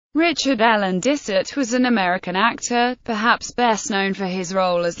Richard Allen Dysart was an American actor, perhaps best known for his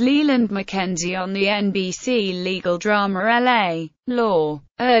role as Leland Mackenzie on the NBC legal drama L.A. Law.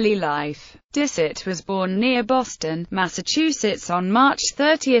 Early life. Dysart was born near Boston, Massachusetts on March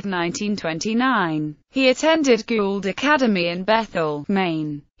 30, 1929. He attended Gould Academy in Bethel,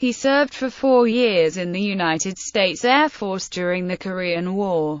 Maine. He served for 4 years in the United States Air Force during the Korean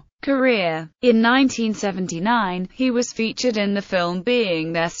War. Career. In 1979, he was featured in the film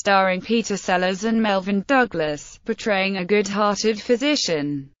Being There starring Peter Sellers and Melvyn Douglas, portraying a good-hearted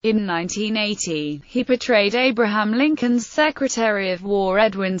physician. In 1980, he portrayed Abraham Lincoln's Secretary of War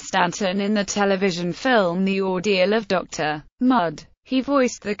Edwin Stanton in the television film The Ordeal of Dr. Mudd. He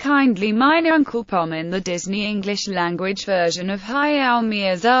voiced the kindly minor Uncle Pom in the Disney English-language version of Hayao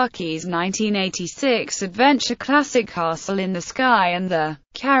Miyazaki's 1986 adventure classic Castle in the Sky and the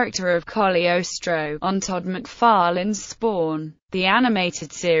character of Cagliostro on Todd McFarlane's Spawn, the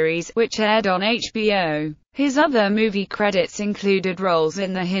animated series, which aired on HBO. His other movie credits included roles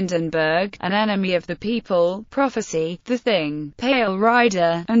in The Hindenburg, An Enemy of the People, Prophecy, The Thing, Pale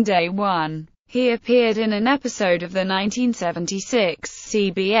Rider, and Day One. He appeared in an episode of the 1976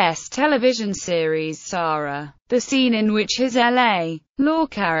 CBS television series Sarah, the scene in which his L.A. Law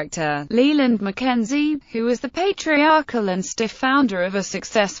character, Leland Mackenzie, who was the patriarchal and stiff founder of a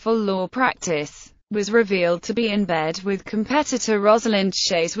successful law practice, was revealed to be in bed with competitor Rosalind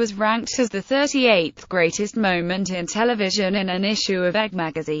Shays, was ranked as the 38th greatest moment in television in an issue of Egg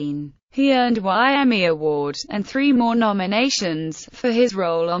magazine. He earned one Emmy Award, and 3 more nominations, for his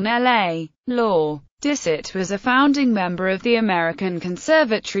role on L.A. Law. Dysart was a founding member of the American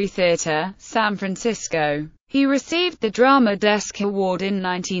Conservatory Theater, San Francisco. He received the Drama Desk Award in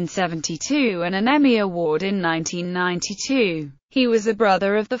 1972 and an Emmy Award in 1992. He was a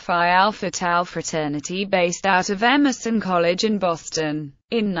brother of the Phi Alpha Tau fraternity based out of Emerson College in Boston.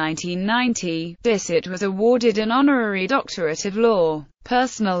 In 1990, Dysart was awarded an honorary doctorate of law.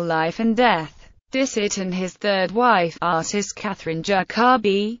 Personal life and death. Dysart and his third wife, artist Catherine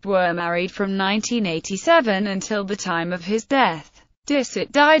Jacobi, were married from 1987 until the time of his death.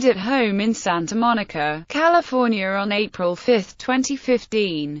 Dysart died at home in Santa Monica, California on April 5,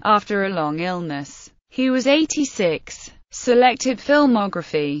 2015, after a long illness. He was 86. Selected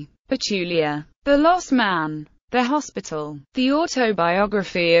filmography: Petulia, The Lost Man, The Hospital, The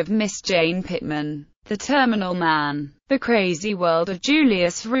Autobiography of Miss Jane Pittman, The Terminal Man, The Crazy World of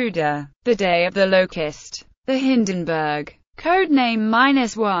Julius Ruder, The Day of the Locust, The Hindenburg, Codename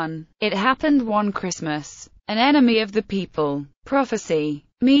 -1, It Happened One Christmas, An Enemy of the People, Prophecy,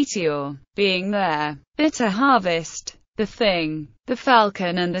 Meteor, Being There, Bitter Harvest, The Thing, The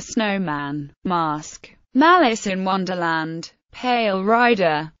Falcon and the Snowman, Mask, Malice in Wonderland, Pale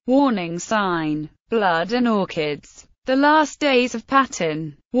Rider, Warning Sign, Blood and Orchids, The Last Days of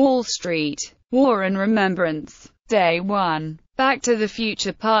Patton, Wall Street, War and Remembrance, Day One, Back to the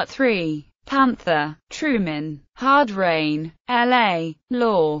Future Part 3, Panther, Truman, Hard Rain, L.A.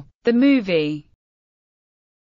 Law, The Movie.